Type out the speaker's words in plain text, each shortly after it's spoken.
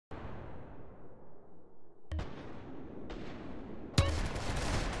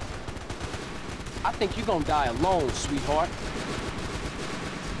I think you're gonna die alone, sweetheart.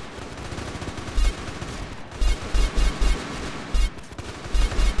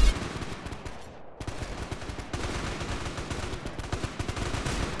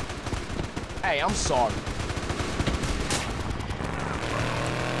 Hey, I'm sorry.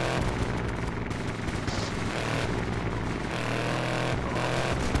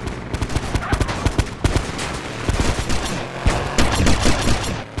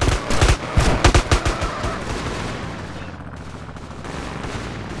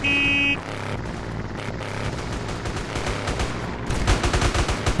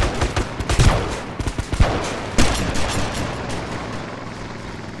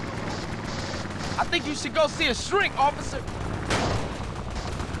 I think you should go see a shrink, officer.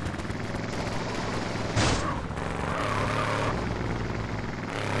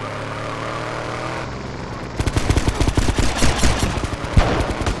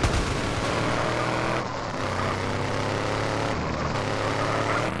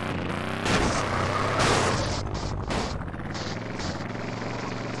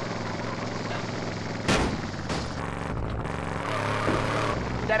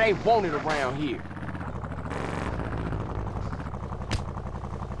 That ain't wanted around here.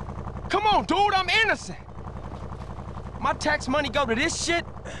 Come on, dude, I'm innocent. My tax money go to this shit?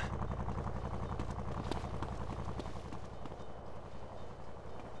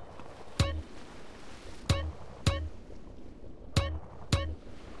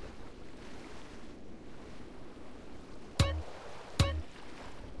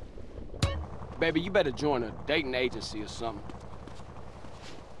 Baby, you better join a dating agency or something.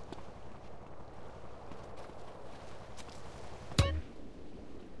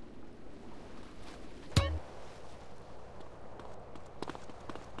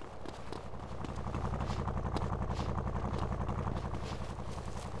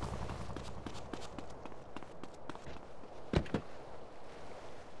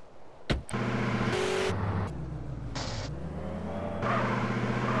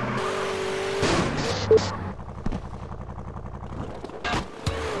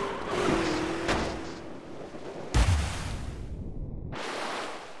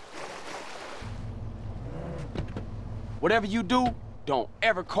 Whatever you do, don't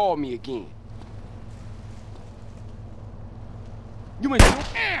ever call me again. You ain't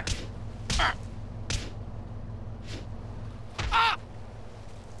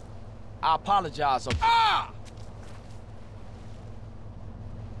I apologize.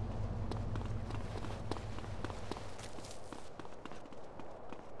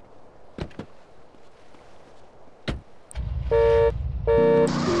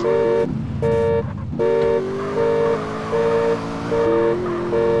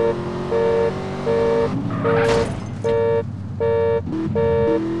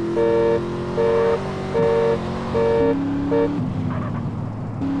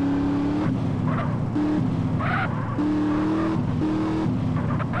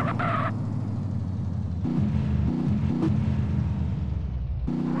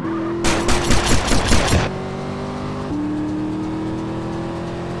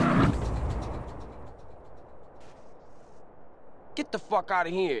 Get the fuck out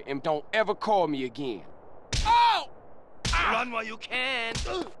of here and don't ever call me again. Oh! Run while you can.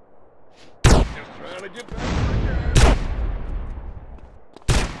 Just trying to get back again.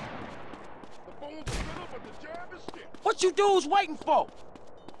 The phone's a little, but the job is still. What you dudes waiting for?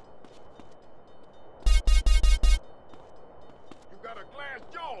 You got a glass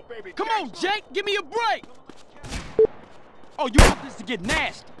jaw, baby. Come on, Jake, give me a break. Oh, you want this to get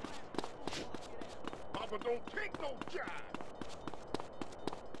nasty? Papa don't take no jive.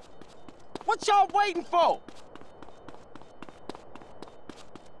 What y'all waiting for?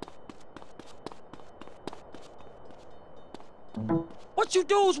 What you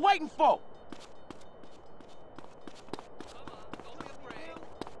dudes waiting for?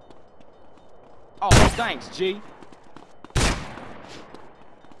 Oh, thanks, G.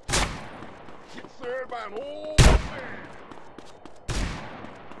 Get served by an old man.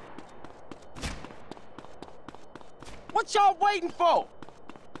 What y'all waiting for?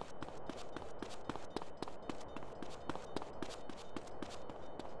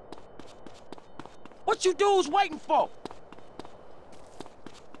 What you dudes waiting for?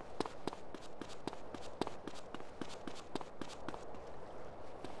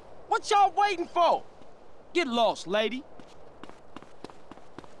 What y'all waiting for? Get lost, lady.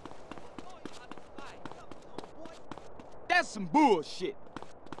 That's some bullshit.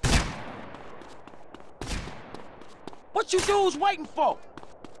 What you dudes waiting for?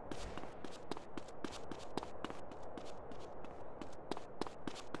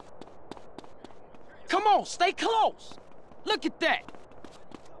 Come on, stay close. Look at that.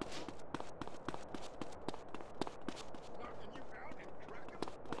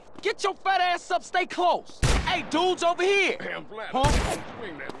 Get your fat ass up, stay close. Hey, dudes over here. Damn flat. Huh? Don't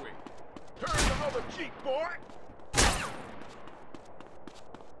swing that way. Turn the other cheek, boy.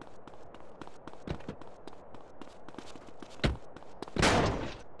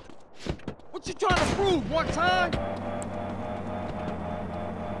 What you trying to prove, one time?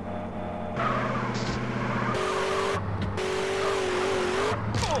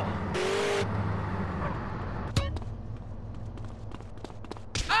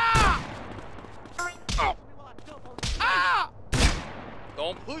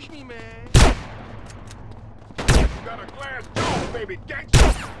 Don't push me, man. You got a glass jaw, baby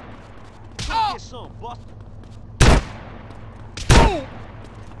gangster. Get some, Buster. Boom!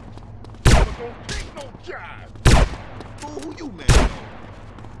 Never gonna take no jive. Fool, who you, man?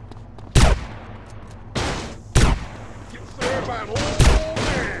 Get served by an old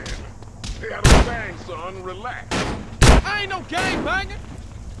man. Hey, I don't bang, son. Relax. I ain't no gangbanger.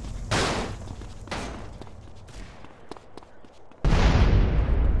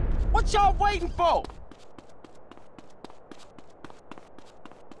 What y'all waiting for?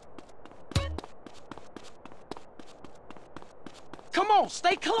 Come on,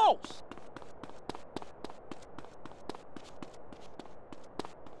 stay close.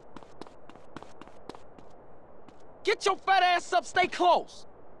 Get your fat ass up, stay close.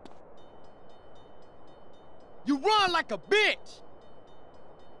 You run like a bitch.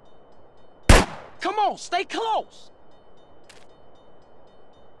 Come on, stay close.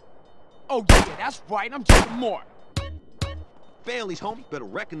 Oh yeah, that's right, I'm just a Martin. Families, homie. Better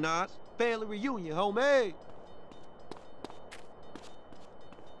recognize. Family reunion, homie.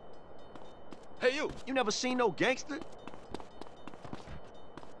 Hey, you never seen no gangster?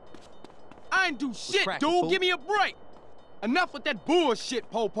 I ain't do shit, cracking, dude. fool? Give me a break. Enough with that bullshit,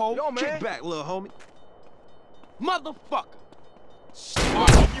 Popo. Yo, man. Kick back, little homie. Motherfucker.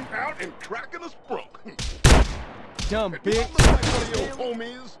 Knocking you out and cracking a sprunk. Dumb You don't bitch. look like one of your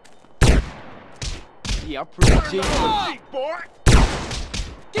homies. Yeah, I'm pretty Turn G. the other cheek, boy.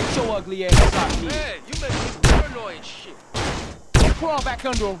 Get your ugly ass out here. Man, you make me paranoid shit. Crawl back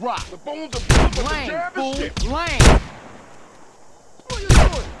under a rock. The bones are good, but the Lame, jab fool. is shit. Lame. What are you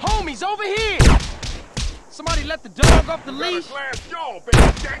doing? Homies, over here. Somebody let the dog off the You got a leash. glass jaw,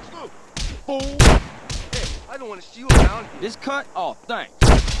 baby gangster. Fool. Hey, I don't want to see you around here. This cut? Oh, thanks.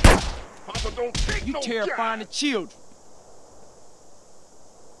 Papa don't take You no terrifying the jive. children.